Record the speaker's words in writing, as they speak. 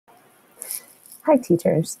Hi,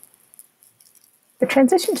 teachers. The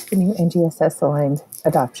transition to the new NGSS-aligned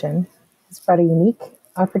adoption has brought a unique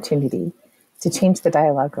opportunity to change the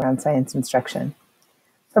dialogue around science instruction.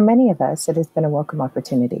 For many of us, it has been a welcome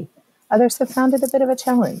opportunity. Others have found it a bit of a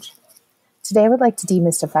challenge. Today, I would like to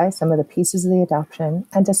demystify some of the pieces of the adoption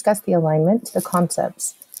and discuss the alignment to the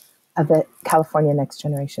concepts of the California Next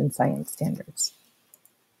Generation Science Standards.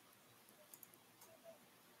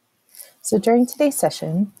 So during today's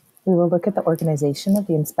session, we will look at the organization of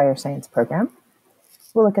the Inspire Science program.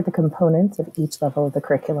 We'll look at the components of each level of the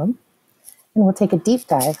curriculum, and we'll take a deep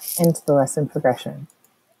dive into the lesson progression.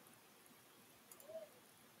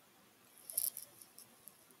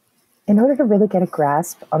 In order to really get a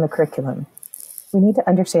grasp on the curriculum, we need to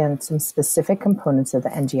understand some specific components of the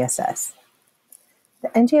NGSS. The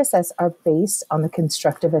NGSS are based on the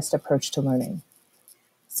constructivist approach to learning.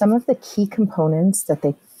 Some of the key components that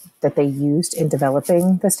they used in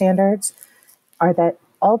developing the standards are that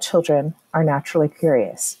all children are naturally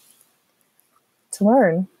curious. To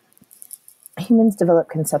learn, humans develop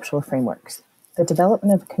conceptual frameworks. The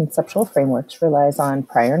development of conceptual frameworks relies on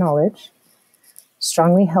prior knowledge,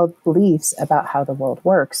 strongly held beliefs about how the world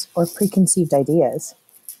works, or preconceived ideas,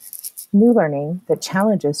 new learning that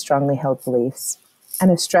challenges strongly held beliefs,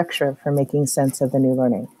 and a structure for making sense of the new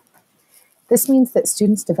learning. This means that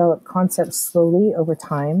students develop concepts slowly over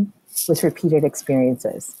time with repeated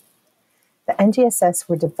experiences. The NGSS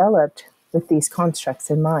were developed with these constructs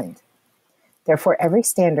in mind. Therefore, every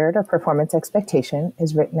standard or performance expectation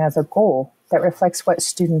is written as a goal that reflects what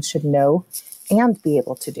students should know and be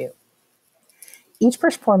able to do. Each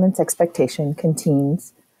performance expectation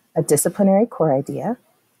contains a disciplinary core idea,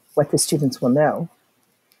 what the students will know,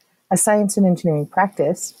 a science and engineering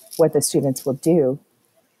practice, what the students will do,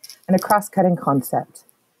 and a cross-cutting concept,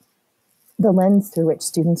 the lens through which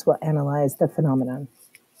students will analyze the phenomenon.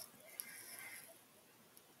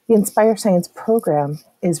 The Inspire Science program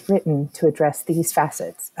is written to address these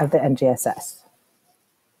facets of the NGSS.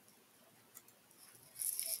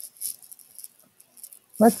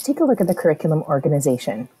 Let's take a look at the curriculum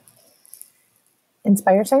organization.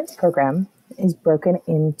 Inspire Science program is broken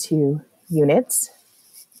into units.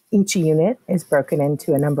 Each unit is broken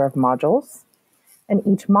into a number of modules, and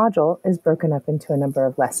each module is broken up into a number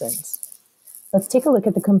of lessons. Let's take a look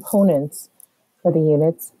at the components for the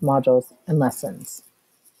units, modules, and lessons.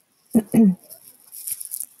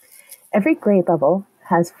 Every grade level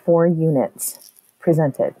has 4 units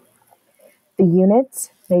presented. The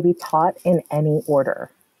units may be taught in any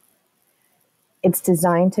order. It's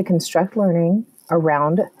designed to construct learning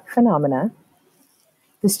around phenomena.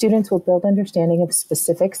 The students will build understanding of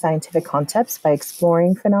specific scientific concepts by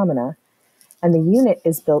exploring phenomena, and the unit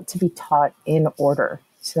is built to be taught in order.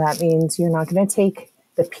 So that means you're not going to take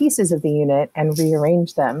the pieces of the unit and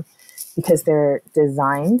rearrange them, because they're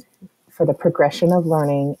designed for the progression of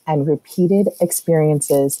learning and repeated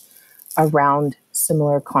experiences around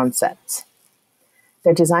similar concepts.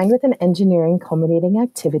 They're designed with an engineering culminating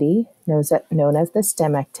activity known as the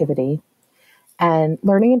STEM activity, and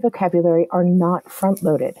learning and vocabulary are not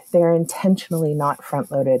front-loaded. They're intentionally not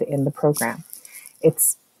front-loaded in the program.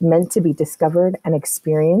 It's meant to be discovered and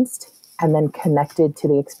experienced and then connected to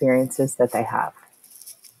the experiences that they have.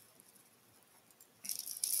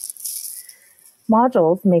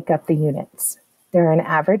 Modules make up the units. There are an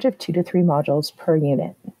average of 2 to 3 modules per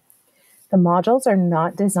unit. The modules are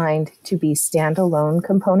not designed to be standalone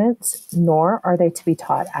components, nor are they to be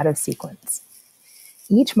taught out of sequence.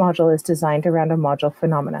 Each module is designed around a module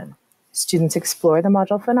phenomenon. Students explore the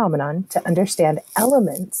module phenomenon to understand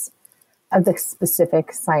elements of the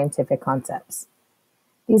specific scientific concepts.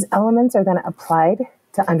 These elements are then applied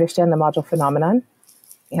to understand the module phenomenon,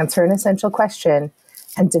 answer an essential question,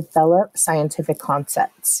 and develop scientific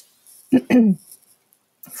concepts.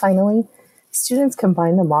 Finally, students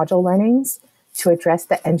combine the module learnings to address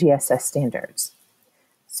the NGSS standards.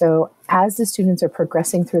 So as the students are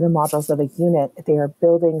progressing through the modules of a unit, they are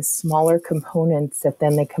building smaller components that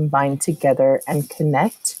then they combine together and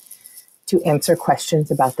connect to answer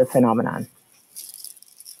questions about the phenomenon.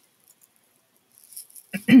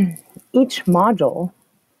 Each module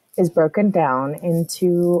is broken down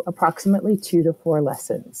into approximately 2 to 4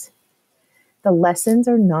 lessons. The lessons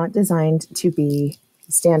are not designed to be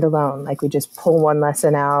standalone, like we just pull one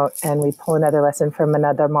lesson out and we pull another lesson from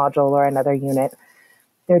another module or another unit.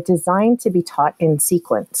 They're designed to be taught in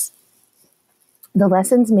sequence. The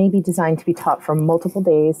lessons may be designed to be taught for multiple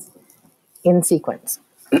days in sequence.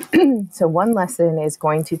 So one lesson is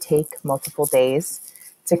going to take multiple days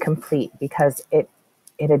to complete because it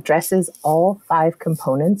addresses all 5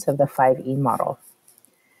 components of the 5E model.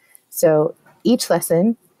 So each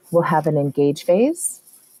lesson We'll have an engage phase,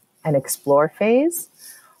 an explore phase.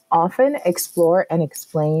 Often explore and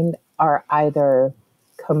explain are either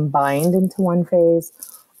combined into one phase,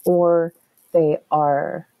 or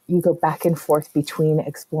you go back and forth between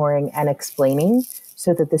exploring and explaining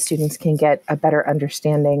so that the students can get a better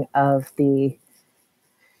understanding of the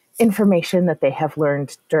information that they have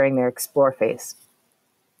learned during their explore phase.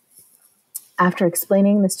 After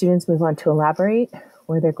explaining, the students move on to elaborate,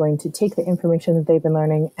 where they're going to take the information that they've been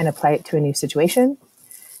learning and apply it to a new situation.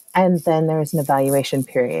 And then there's an evaluation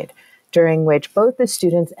period, during which both the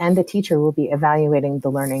students and the teacher will be evaluating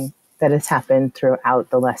the learning that has happened throughout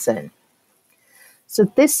the lesson. So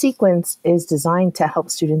this sequence is designed to help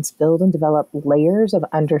students build and develop layers of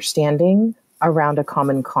understanding around a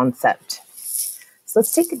common concept. So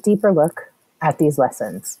let's take a deeper look at these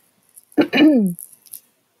lessons.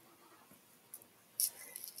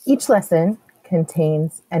 Each lesson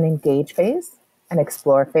contains an engage phase, an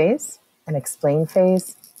explore phase, an explain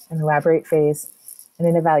phase, an elaborate phase, and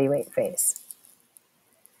an evaluate phase.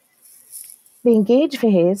 The engage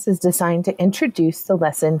phase is designed to introduce the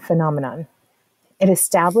lesson phenomenon. It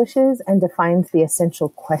establishes and defines the essential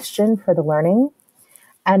question for the learning,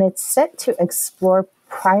 and it's set to explore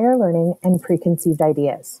prior learning and preconceived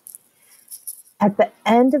ideas. At the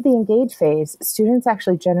end of the engage phase, students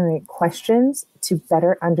actually generate questions to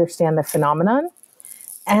better understand the phenomenon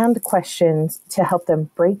and questions to help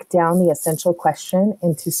them break down the essential question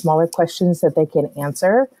into smaller questions that they can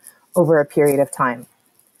answer over a period of time.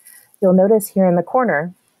 You'll notice here in the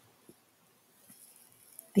corner,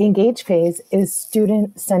 the engage phase is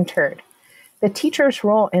student-centered. The teacher's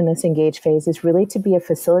role in this engage phase is really to be a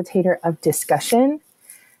facilitator of discussion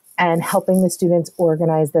and helping the students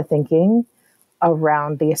organize the thinking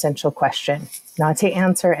around the essential question. Not to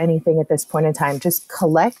answer anything at this point in time, just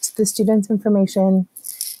collect the students' information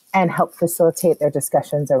and help facilitate their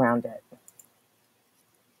discussions around it.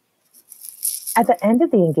 At the end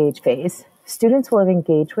of the engage phase, students will have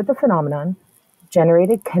engaged with the phenomenon,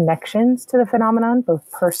 generated connections to the phenomenon,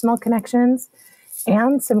 both personal connections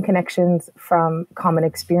and some connections from common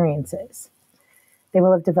experiences. They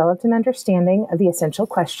will have developed an understanding of the essential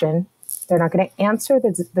question. They're not going to answer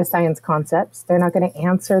the science concepts. They're not going to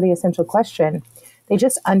answer the essential question. They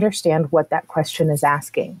just understand what that question is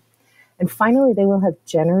asking. And finally, they will have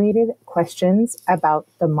generated questions about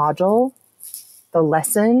the module, the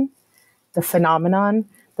lesson, the phenomenon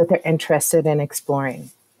that they're interested in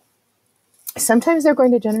exploring. Sometimes they're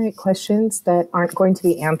going to generate questions that aren't going to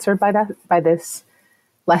be answered by this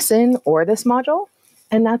lesson or this module.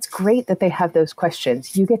 And that's great that they have those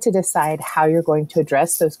questions. You get to decide how you're going to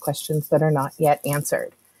address those questions that are not yet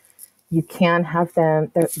answered. You can have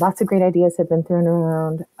them, lots of great ideas have been thrown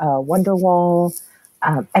around, Wonderwall,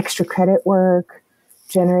 extra credit work,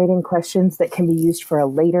 generating questions that can be used for a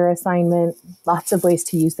later assignment. Lots of ways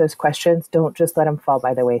to use those questions. Don't just let them fall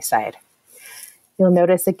by the wayside. You'll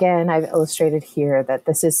notice again, I've illustrated here that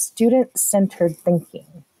this is student-centered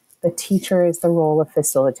thinking. The teacher is the role of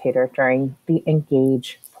facilitator during the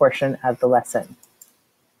engage portion of the lesson.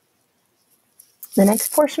 The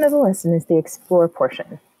next portion of the lesson is the explore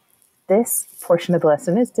portion. This portion of the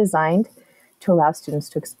lesson is designed to allow students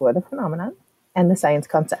to explore the phenomenon and the science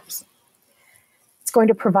concepts. It's going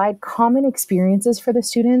to provide common experiences for the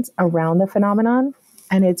students around the phenomenon,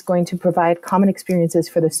 and it's going to provide common experiences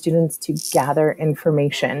for the students to gather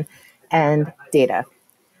information and data.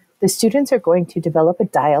 The students are going to develop a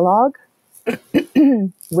dialogue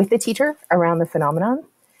with the teacher around the phenomenon,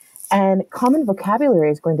 and common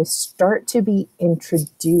vocabulary is going to start to be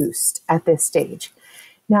introduced at this stage.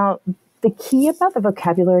 Now, the key about the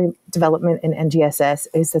vocabulary development in NGSS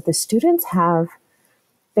is that the students have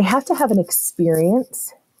to have an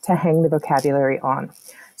experience to hang the vocabulary on.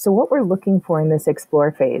 So what we're looking for in this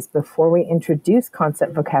explore phase before we introduce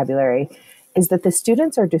concept vocabulary is that the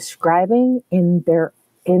students are describing in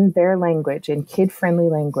their language, in kid-friendly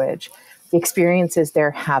language, the experiences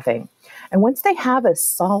they're having. And once they have a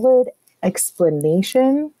solid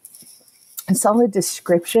explanation, a solid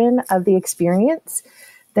description of the experience,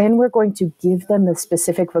 then we're going to give them the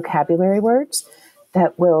specific vocabulary words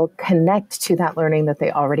that will connect to that learning that they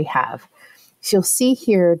already have. So you'll see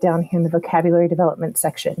here, down here in the vocabulary development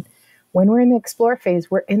section, when we're in the explore phase,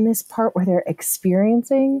 we're in this part where they're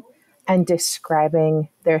experiencing and describing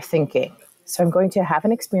their thinking. So I'm going to have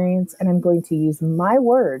an experience and I'm going to use my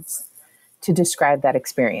words to describe that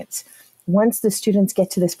experience. Once the students get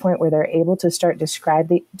to this point where they're able to start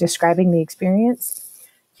describing the experience,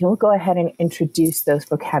 you'll go ahead and introduce those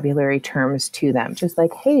vocabulary terms to them. Just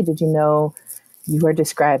like, hey, did you know you are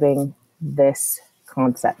describing this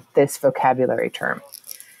concept, this vocabulary term?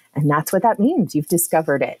 And that's what that means. You've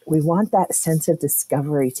discovered it. We want that sense of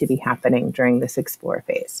discovery to be happening during this explore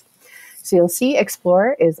phase. So you'll see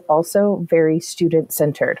explore is also very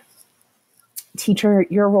student-centered. Teacher,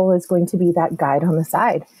 your role is going to be that guide on the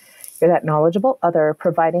side. You're that knowledgeable other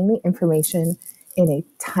providing the information in a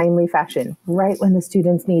timely fashion. Right when the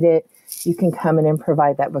students need it, you can come in and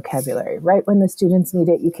provide that vocabulary. Right when the students need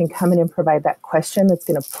it, you can come in and provide that question that's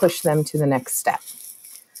going to push them to the next step.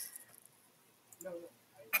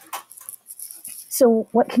 So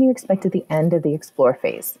what can you expect at the end of the explore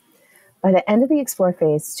phase? By the end of the explore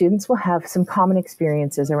phase, students will have some common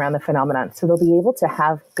experiences around the phenomenon. So they'll be able to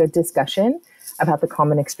have good discussion about the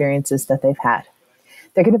common experiences that they've had.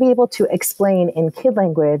 They're going to be able to explain in kid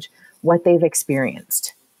language what they've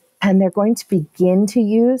experienced. And they're going to begin to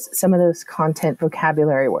use some of those content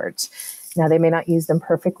vocabulary words. Now, they may not use them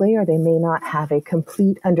perfectly, or they may not have a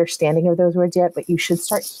complete understanding of those words yet, but you should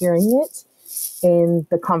start hearing it in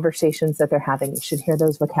the conversations that they're having. You should hear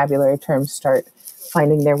those vocabulary terms start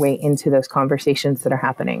finding their way into those conversations that are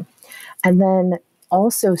happening. And then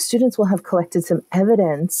also students will have collected some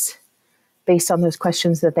evidence based on those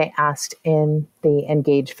questions that they asked in the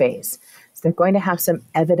engage phase. So they're going to have some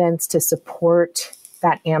evidence to support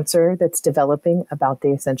that answer that's developing about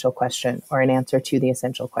the essential question, or an answer to the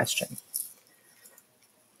essential question.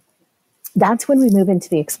 That's when we move into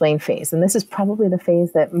the explain phase. And this is probably the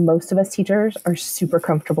phase that most of us teachers are super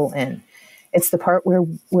comfortable in. It's the part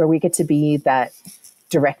where we get to be that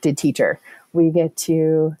directed teacher. We get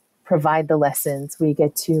to provide the lessons. We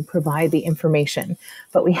get to provide the information.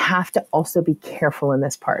 But we have to also be careful in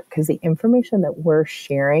this part, because the information that we're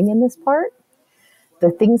sharing in this part, the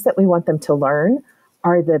things that we want them to learn,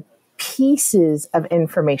 are the pieces of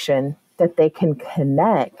information that they can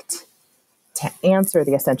connect to answer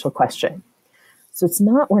the essential question. So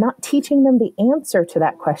we're not teaching them the answer to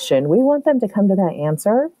that question. We want them to come to that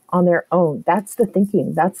answer on their own. That's the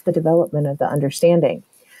thinking. That's the development of the understanding.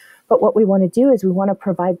 But what we want to do is we want to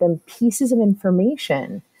provide them pieces of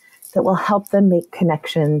information that will help them make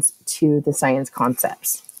connections to the science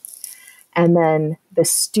concepts. And then the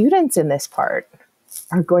students in this part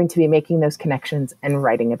are going to be making those connections and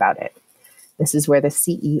writing about it. This is where the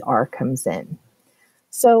CER comes in.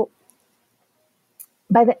 So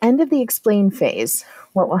by the end of the explain phase,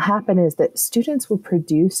 what will happen is that students will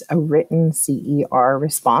produce a written CER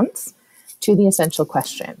response to the essential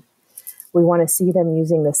question. We want to see them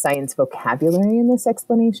using the science vocabulary in this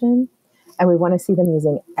explanation, and we want to see them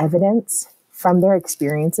using evidence from their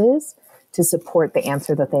experiences to support the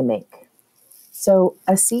answer that they make. So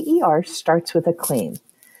a CER starts with a claim.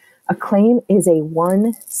 A claim is a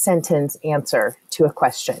one-sentence answer to a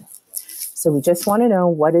question. So we just want to know,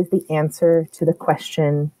 what is the answer to the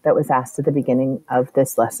question that was asked at the beginning of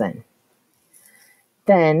this lesson?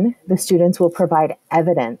 Then the students will provide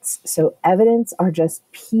evidence. So evidence are just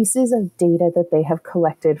pieces of data that they have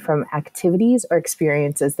collected from activities or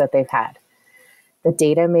experiences that they've had. The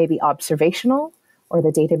data may be observational, or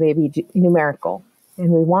the data may be numerical. And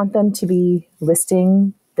we want them to be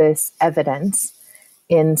listing this evidence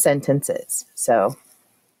in sentences. So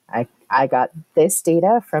I got this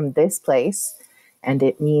data from this place, and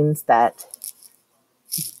it means that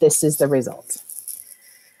this is the result.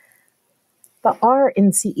 The R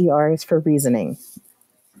in CER is for reasoning.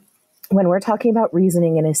 When we're talking about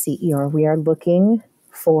reasoning in a CER, we are looking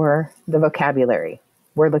for the vocabulary.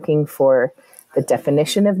 We're looking for the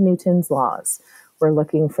definition of Newton's laws. We're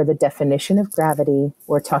looking for the definition of gravity.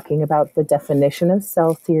 We're talking about the definition of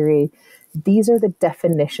cell theory. These are the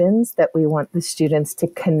definitions that we want the students to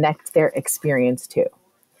connect their experience to.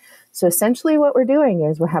 So essentially what we're doing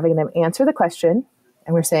is we're having them answer the question,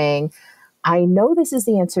 and we're saying, I know this is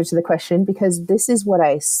the answer to the question because this is what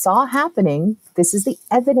I saw happening. This is the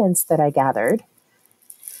evidence that I gathered.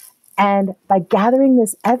 And by gathering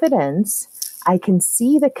this evidence, I can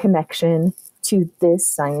see the connection to this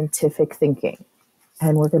scientific thinking.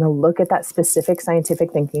 And we're going to look at that specific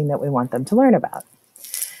scientific thinking that we want them to learn about.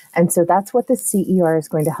 And so that's what the CER is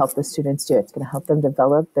going to help the students do. It's going to help them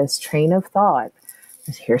develop this train of thought.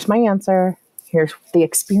 Here's my answer. Here's the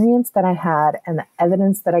experience that I had and the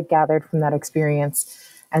evidence that I gathered from that experience.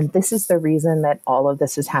 And this is the reason that all of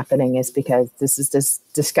this is happening, is because this is this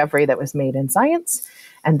discovery that was made in science.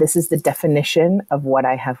 And this is the definition of what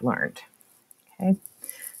I have learned. Okay.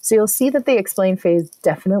 So you'll see that the explain phase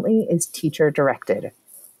definitely is teacher directed.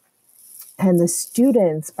 And the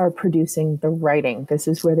students are producing the writing. This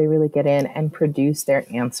is where they really get in and produce their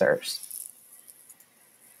answers.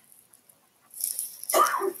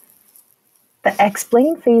 The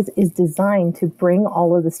explain phase is designed to bring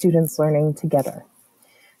all of the students' learning together.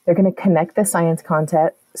 They're going to connect the science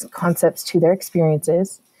concepts to their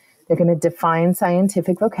experiences. They're going to define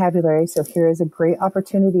scientific vocabulary. So here is a great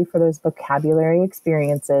opportunity for those vocabulary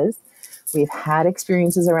experiences. We've had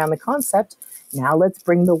experiences around the concept. Now let's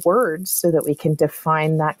bring the words so that we can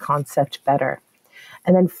define that concept better.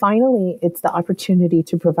 And then finally, it's the opportunity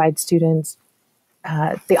to provide students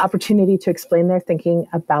the opportunity to explain their thinking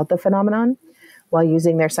about the phenomenon while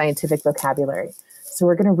using their scientific vocabulary. So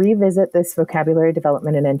we're going to revisit this vocabulary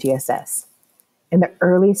development in NGSS. In the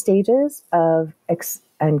early stages of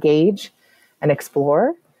engage and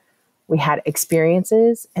explore, we had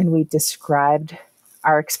experiences and we described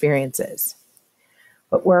our experiences.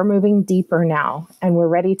 But we're moving deeper now, and we're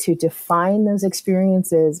ready to define those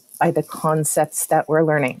experiences by the concepts that we're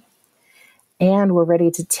learning. And we're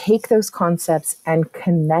ready to take those concepts and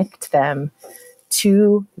connect them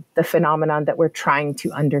to the phenomenon that we're trying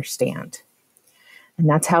to understand. And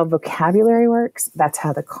that's how vocabulary works. That's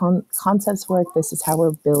how the concepts work. This is how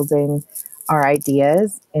we're building our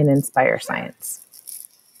ideas in Inspire Science.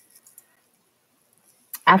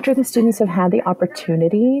 After the students have had the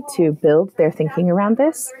opportunity to build their thinking around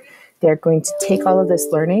this, they're going to take all of this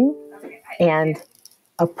learning and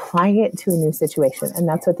apply it to a new situation. And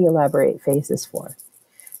that's what the elaborate phase is for.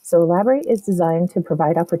 So elaborate is designed to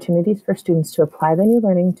provide opportunities for students to apply the new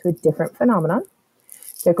learning to a different phenomenon.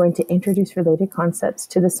 They're going to introduce related concepts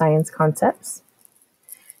to the science concepts.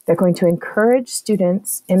 They're going to encourage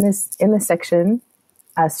students in this section.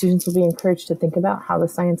 Students will be encouraged to think about how the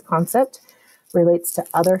science concept relates to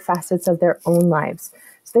other facets of their own lives.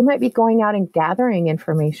 So they might be going out and gathering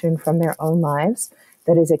information from their own lives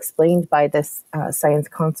that is explained by this science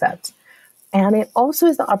concept. And it also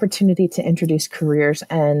is the opportunity to introduce careers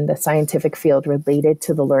and the scientific field related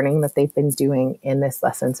to the learning that they've been doing in this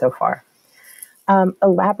lesson so far.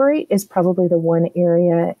 Elaborate is probably the one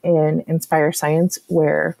area in Inspire Science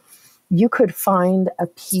where you could find a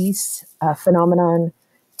piece, a phenomenon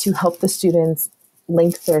to help the students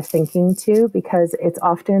link their thinking to, because it's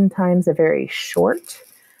oftentimes a very short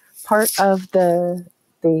part of the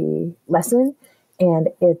lesson, and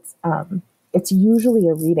it's usually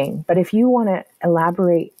a reading. But if you want to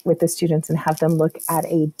elaborate with the students and have them look at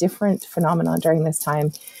a different phenomenon during this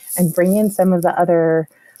time and bring in some of the other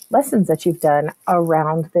lessons that you've done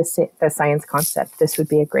around the science concept, this would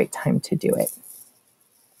be a great time to do it.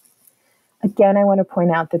 Again, I want to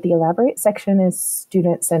point out that the elaborate section is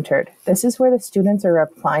student-centered. This is where the students are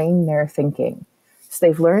applying their thinking. So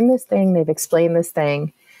they've learned this thing, they've explained this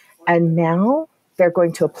thing, and now they're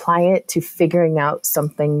going to apply it to figuring out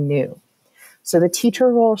something new. So the teacher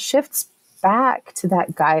role shifts back to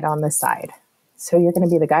that guide on the side. So you're going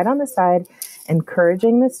to be the guide on the side,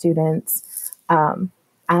 encouraging the students,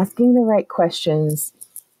 asking the right questions,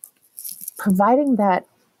 providing that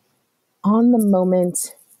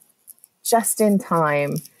on-the-moment,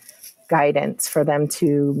 just-in-time guidance for them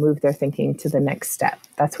to move their thinking to the next step.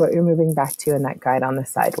 That's what you're moving back to in that guide on the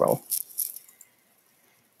side role.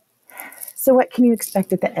 So what can you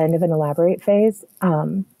expect at the end of an elaborate phase?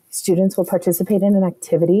 Students will participate in an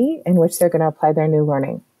activity in which they're going to apply their new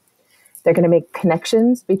learning. They're going to make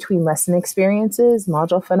connections between lesson experiences,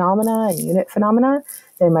 module phenomena, and unit phenomena.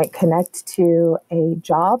 They might connect to a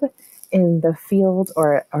job in the field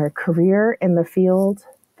or a career in the field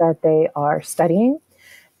that they are studying.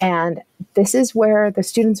 And this is where the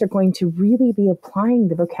students are going to really be applying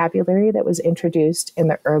the vocabulary that was introduced in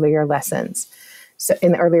the earlier lessons, so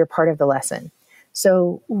in the earlier part of the lesson.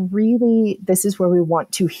 So really, this is where we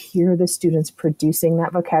want to hear the students producing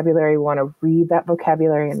that vocabulary. We want to read that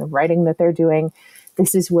vocabulary in the writing that they're doing.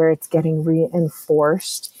 This is where it's getting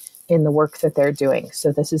reinforced in the work that they're doing.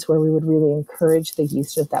 So this is where we would really encourage the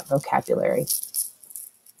use of that vocabulary.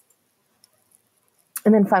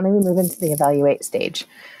 And then finally, we move into the evaluate stage.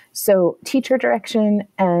 So teacher direction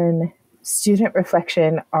and student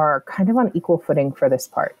reflection are kind of on equal footing for this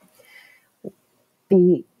part.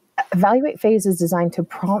 The evaluate phase is designed to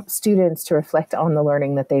prompt students to reflect on the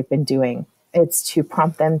learning that they've been doing. It's to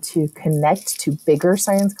prompt them to connect to bigger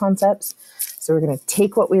science concepts. So we're going to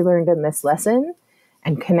take what we learned in this lesson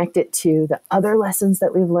and connect it to the other lessons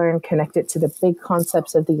that we've learned, connect it to the big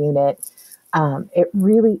concepts of the unit. It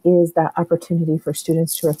really is that opportunity for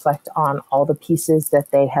students to reflect on all the pieces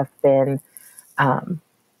that they have been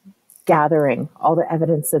gathering, all the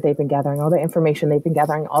evidence that they've been gathering, all the information they've been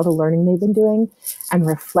gathering, all the learning they've been doing, and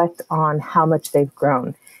reflect on how much they've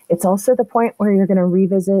grown. It's also the point where you're going to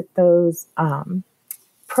revisit those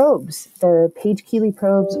probes, the Page-Keeley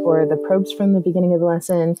probes or the probes from the beginning of the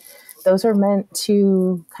lesson. Those are meant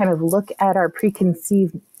to kind of look at our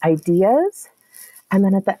preconceived ideas. And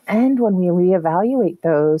then at the end, when we reevaluate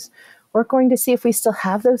those, We're going to see if we still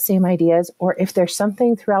have those same ideas or if there's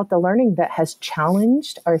something throughout the learning that has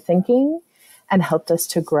challenged our thinking and helped us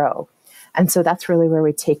to grow. And so that's really where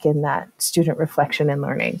we take in that student reflection and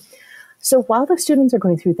learning. So while the students are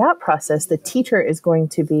going through that process, the teacher is going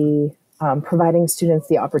to be providing students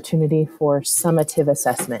the opportunity for summative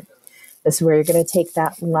assessment. This is where you're going to take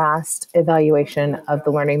that last evaluation of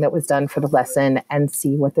the learning that was done for the lesson and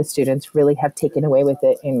see what the students really have taken away with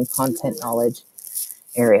it in content knowledge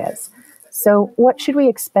areas. So what should we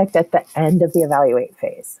expect at the end of the evaluate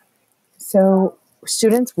phase? So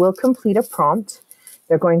students will complete a prompt.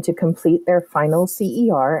 They're going to complete their final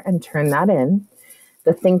CER and turn that in.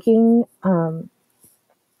 The thinking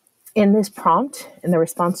in this prompt, in the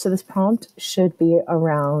response to this prompt, should be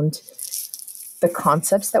around the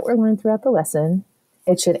concepts that were learned throughout the lesson.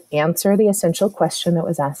 It should answer the essential question that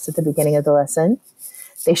was asked at the beginning of the lesson.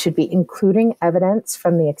 They should be including evidence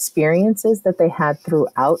from the experiences that they had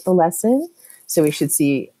throughout the lesson. So we should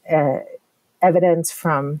see evidence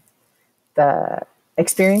from the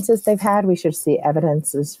experiences they've had. We should see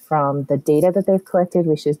evidences from the data that they've collected.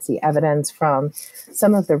 We should see evidence from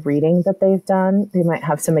some of the reading that they've done. They might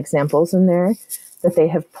have some examples in there that they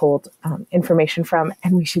have pulled information from.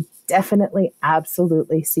 And we should definitely,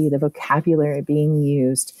 absolutely see the vocabulary being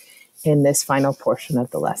used in this final portion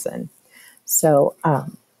of the lesson. So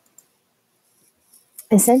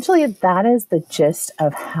essentially, that is the gist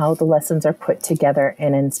of how the lessons are put together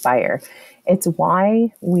in Inspire. It's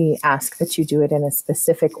why we ask that you do it in a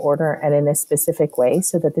specific order and in a specific way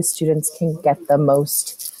so that the students can get the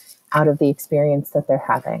most out of the experience that they're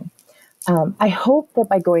having. I hope that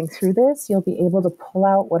by going through this, you'll be able to pull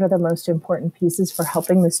out what are the most important pieces for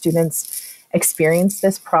helping the students experience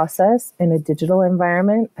this process in a digital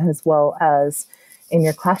environment, as well as in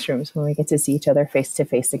your classrooms when we get to see each other face to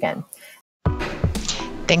face again.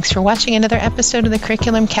 Thanks for watching another episode of the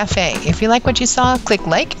Curriculum Cafe. If you like what you saw, click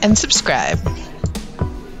like and subscribe.